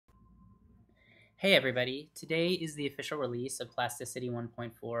Hey everybody, today is the official release of Plasticity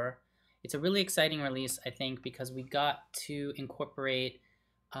 1.4. It's a really exciting release, I think, because we got to incorporate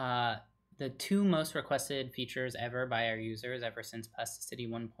the two most requested features ever by our users ever since Plasticity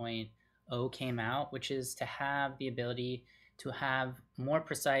 1.0 came out, which is to have the ability to have more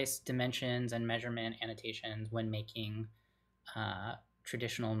precise dimensions and measurement annotations when making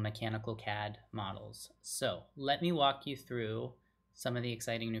traditional mechanical CAD models. So let me walk you through some of the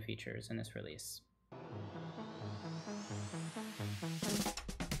exciting new features in this release.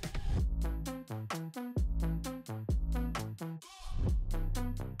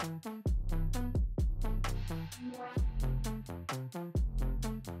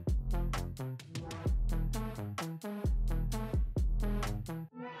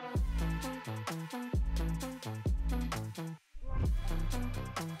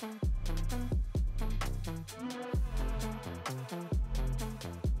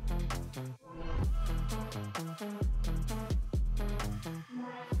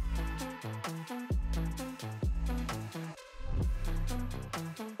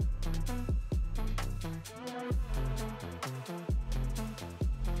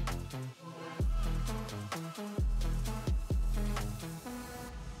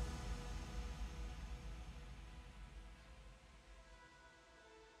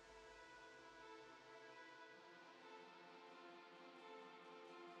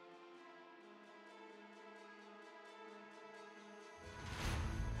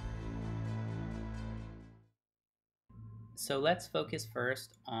 So let's focus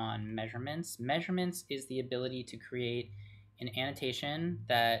first on measurements. Measurements is the ability to create an annotation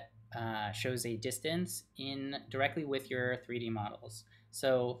that shows a distance directly with your 3D models.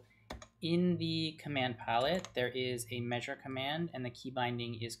 So in the command palette, there is a measure command and the key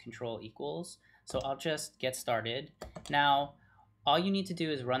binding is control equals. So I'll just get started. Now, all you need to do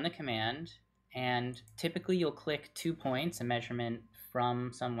is run the command, and typically you'll click 2 points, a measurement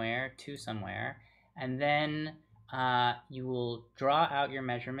from somewhere to somewhere, and then you will draw out your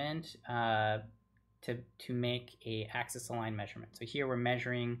measurement to make a axis aligned measurement. So here we're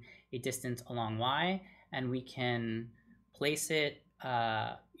measuring a distance along Y, and we can place it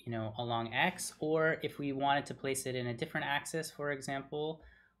along X, or if we wanted to place it in a different axis, for example,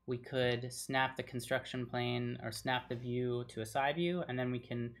 we could snap the construction plane or snap the view to a side view, and then we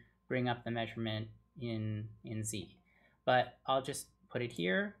can bring up the measurement in Z. But I'll just put it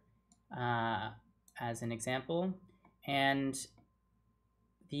here as an example. And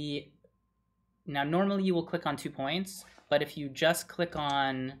now normally you will click on 2 points, but if you just click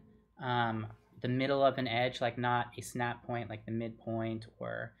on the middle of an edge, like not a snap point like the midpoint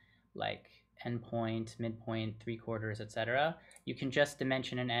or like endpoint, midpoint, 3/4, etc., you can just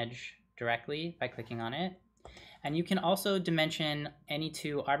dimension an edge directly by clicking on it. And you can also dimension any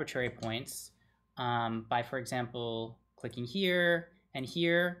 2 arbitrary points by, for example, clicking here,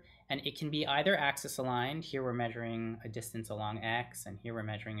 and it can be either axis aligned. Here we're measuring a distance along X, and here we're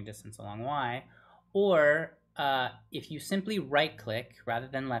measuring a distance along Y. Or if you simply right click rather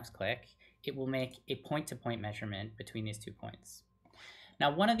than left click, it will make a point-to-point measurement between these 2 points.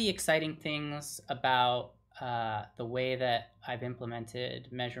 Now, one of the exciting things about the way that I've implemented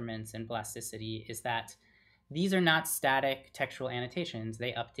measurements in Plasticity is that these are not static textual annotations.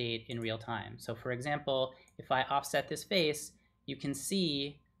 They update in real time. So for example, if I offset this face, you can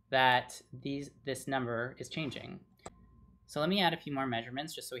see that this number is changing. So let me add a few more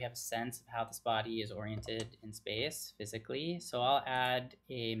measurements just so we have a sense of how this body is oriented in space physically. So I'll add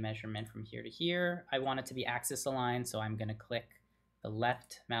a measurement from here to here. I want it to be axis aligned, so I'm going to click the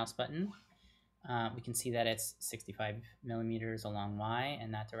left mouse button. We can see that it's 65 millimeters along Y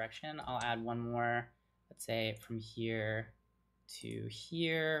in that direction. I'll add one more, let's say from here to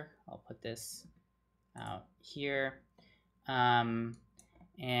here. I'll put this out here.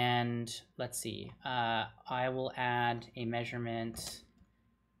 And let's see, I will add a measurement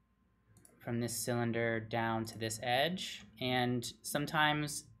from this cylinder down to this edge. And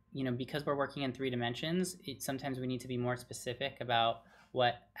sometimes, because we're working in 3 dimensions, sometimes we need to be more specific about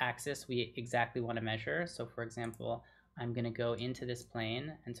what axis we exactly want to measure. So for example, I'm going to go into this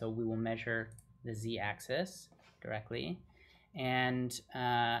plane, and so we will measure the Z axis directly. And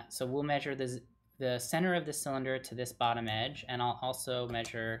so we'll measure the center of the cylinder to this bottom edge, and I'll also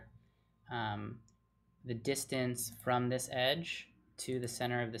measure the distance from this edge to the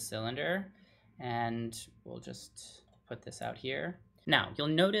center of the cylinder, and we'll just put this out here. Now, you'll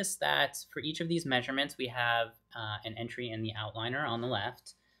notice that for each of these measurements, we have an entry in the outliner on the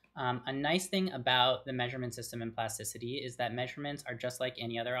left. A nice thing about the measurement system in Plasticity is that measurements are just like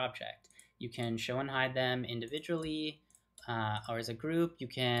any other object. You can show and hide them individually or as a group. You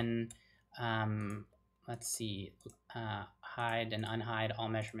can let's see, hide and unhide all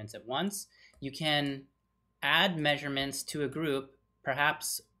measurements at once. You can add measurements to a group,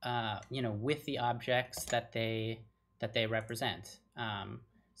 perhaps with the objects that they represent.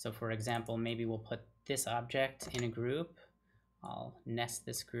 So for example, maybe we'll put this object in a group. I'll nest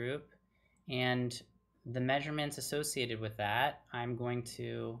this group, and the measurements associated with that, I'm going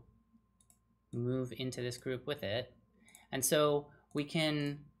to move into this group with it. And so we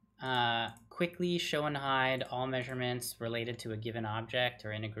can quickly show and hide all measurements related to a given object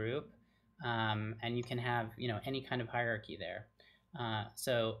or in a group. And you can have any kind of hierarchy there.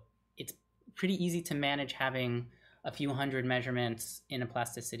 So it's pretty easy to manage having a few hundred measurements in a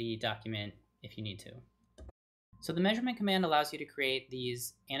plasticity document if you need to. So the measurement command allows you to create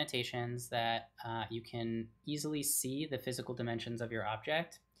these annotations that you can easily see the physical dimensions of your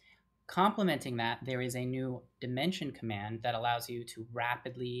object. Complementing that, there is a new dimension command that allows you to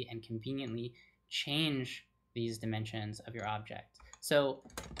rapidly and conveniently change these dimensions of your object. So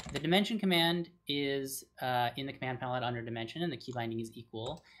the dimension command is in the command palette under dimension, and the key binding is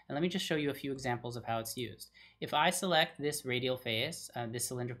equal. And let me just show you a few examples of how it's used. If I select this radial face, this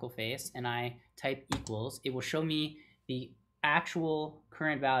cylindrical face, and I type equals, it will show me the actual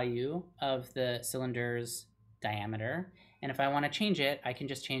current value of the cylinder's diameter. And if I want to change it, I can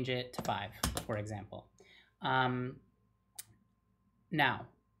just change it to 5, for example. Now,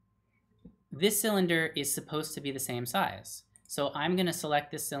 this cylinder is supposed to be the same size. So I'm going to select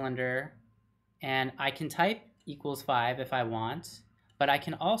this cylinder, and I can type equals 5 if I want, but I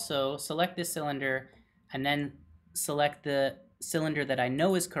can also select this cylinder and then select the cylinder that I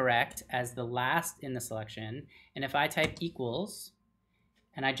know is correct as the last in the selection. And if I type equals,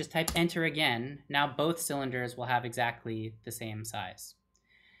 and I just type enter again, now both cylinders will have exactly the same size.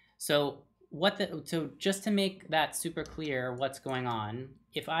 So just to make that super clear what's going on,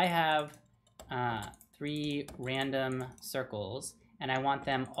 if I have 3 random circles and I want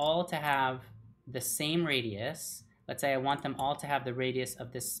them all to have the same radius, let's say I want them all to have the radius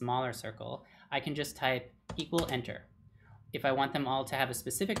of this smaller circle, I can just type equal enter. If I want them all to have a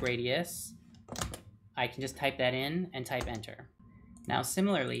specific radius, I can just type that in and type enter. Now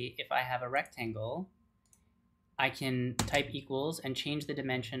similarly, if I have a rectangle, I can type equals and change the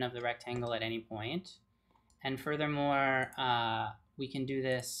dimension of the rectangle at any point. And furthermore, we can do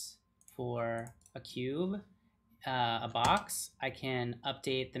this for a cube, a box. I can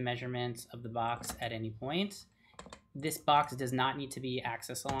update the measurements of the box at any point. This box does not need to be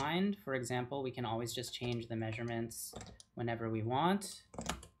axis aligned. For example, we can always just change the measurements whenever we want.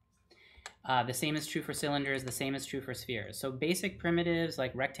 The same is true for cylinders, the same is true for spheres. So basic primitives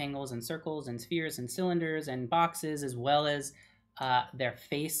like rectangles and circles and spheres and cylinders and boxes, as well as their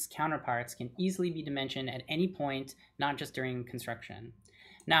face counterparts, can easily be dimensioned at any point, not just during construction.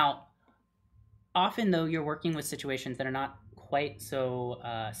 Now, often though, you're working with situations that are not quite so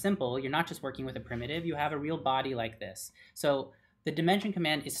simple. You're not just working with a primitive, you have a real body like this. So the dimension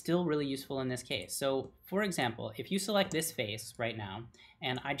command is still really useful in this case. So for example, if you select this face right now,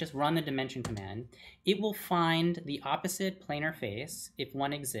 and I just run the dimension command, it will find the opposite planar face, if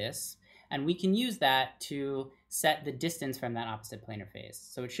one exists, and we can use that to set the distance from that opposite planar face.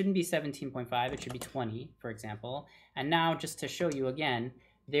 So it shouldn't be 17.5, it should be 20, for example. And now, just to show you again,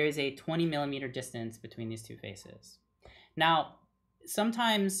 there is a 20 millimeter distance between these two faces. Now,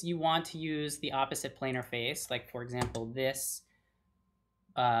 sometimes you want to use the opposite planar face, like for example, this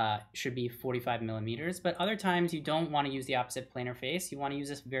should be 45 millimeters, but other times you don't want to use the opposite planar face. You want to use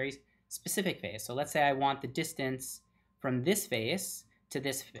this very specific face. So let's say I want the distance from this face to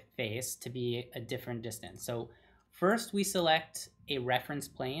this face to be a different distance. So first we select a reference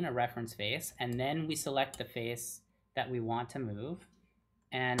plane, a reference face, and then we select the face that we want to move,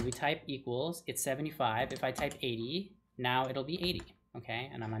 and we type equals. It's 75. If I type 80, now it'll be 80, okay?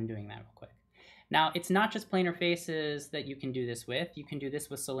 And I'm undoing that real quick. Now, it's not just planar faces that you can do this with. You can do this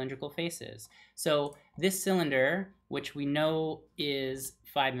with cylindrical faces. So this cylinder, which we know is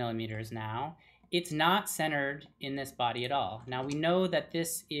 5 millimeters now, it's not centered in this body at all. Now, we know that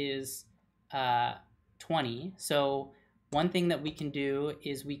this is 20. So one thing that we can do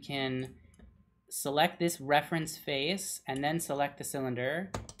is we can select this reference face and then select the cylinder,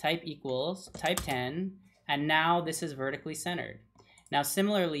 type equals, type 10, and now this is vertically centered. Now,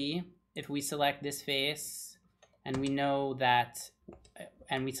 similarly, if we select this face and we know that,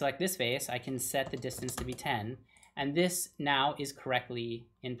 and we select this face, I can set the distance to be 10, and this now is correctly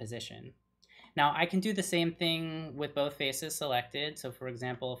in position. Now I can do the same thing with both faces selected. So for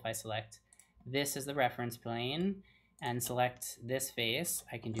example, if I select this as the reference plane and select this face,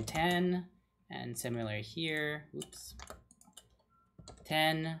 I can do 10, and similar here, oops,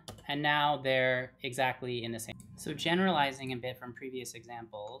 10, and now they're exactly in the same. So generalizing a bit from previous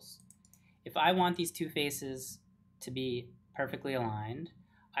examples, if I want these two faces to be perfectly aligned,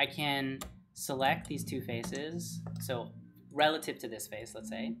 I can select these two faces, so relative to this face, let's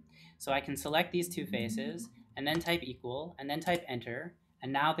say. So I can select these two faces, and then type equal, and then type enter,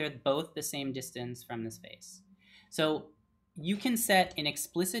 and now they're both the same distance from this face. So you can set an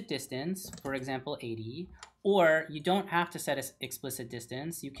explicit distance, for example 80, or you don't have to set an explicit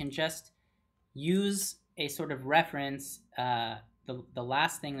distance. You can just use a sort of reference, the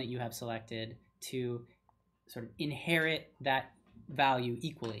last thing that you have selected, to sort of inherit that value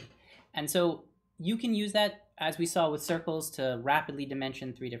equally. And so you can use that, as we saw with circles, to rapidly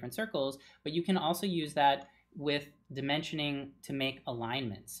dimension 3 different circles, but you can also use that with dimensioning to make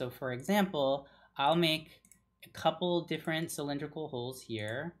alignments. So for example, I'll make a couple different cylindrical holes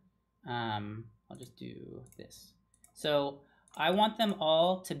here. I'll just do this. So I want them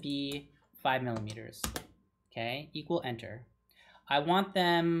all to be 5 millimeters. Okay, equal enter. I want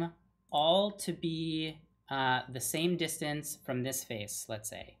them all to be the same distance from this face, let's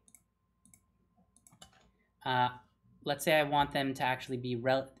say. Let's say I want them to actually be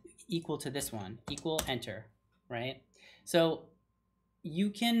equal to this one, equal enter, right? So you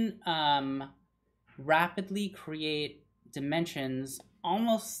can rapidly create dimensions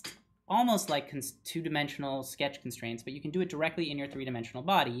almost like two-dimensional sketch constraints, but you can do it directly in your three-dimensional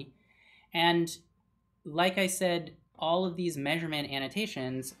body. And like I said, all of these measurement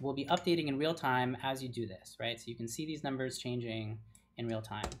annotations will be updating in real time as you do this, right? So you can see these numbers changing in real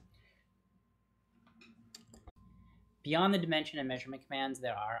time. Beyond the dimension and measurement commands,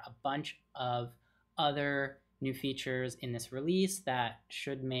 there are a bunch of other new features in this release that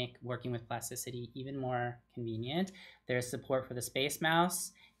should make working with plasticity even more convenient. There's support for the space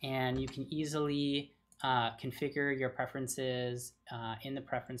mouse, and you can easily configure your preferences in the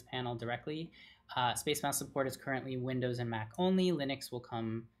preference panel directly. Space mouse support is currently Windows and Mac only. Linux will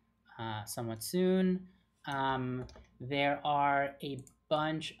come somewhat soon. There are a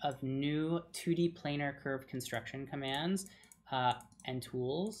bunch of new 2D planar curve construction commands and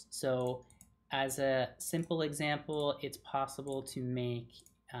tools. So as a simple example, it's possible to make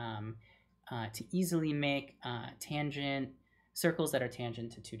to easily make tangent circles that are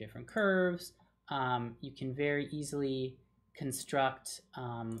tangent to 2 different curves. You can very easily construct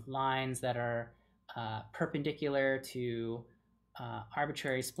lines that are perpendicular to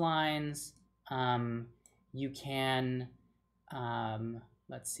arbitrary splines. You can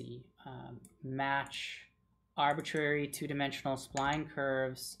let's see, match arbitrary 2-dimensional spline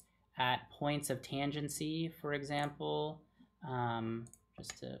curves at points of tangency, for example,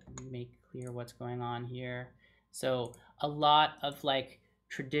 just to make clear what's going on here. So a lot of like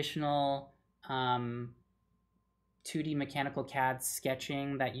traditional 2D mechanical CAD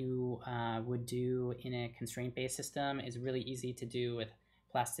sketching that you would do in a constraint-based system is really easy to do with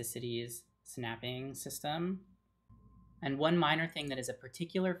Plasticity's snapping system. And one minor thing that is a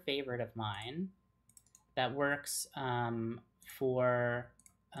particular favorite of mine that works for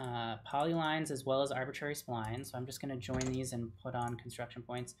polylines as well as arbitrary splines. So I'm just going to join these and put on construction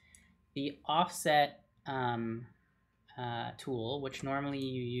points. The offset tool, which normally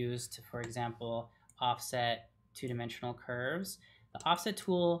you use to, for example, offset 2-dimensional curves. The offset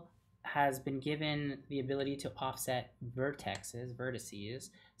tool has been given the ability to offset vertices.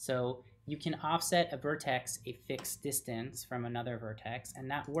 So you can offset a vertex a fixed distance from another vertex, and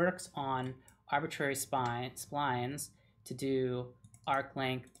that works on arbitrary splines to do arc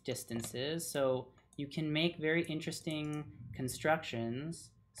length distances. So you can make very interesting constructions.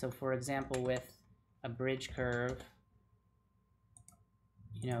 So for example, with a bridge curve,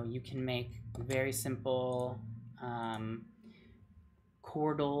 you can make very simple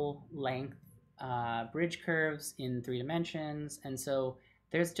chordal length bridge curves in 3 dimensions. And so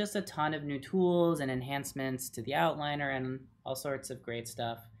there's just a ton of new tools and enhancements to the outliner and all sorts of great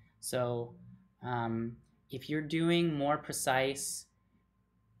stuff. So if you're doing more precise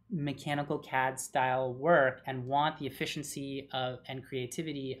mechanical CAD style work and want the efficiency and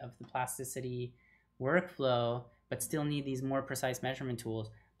creativity of the plasticity workflow, but still need these more precise measurement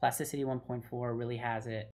tools, Plasticity 1.4 really has it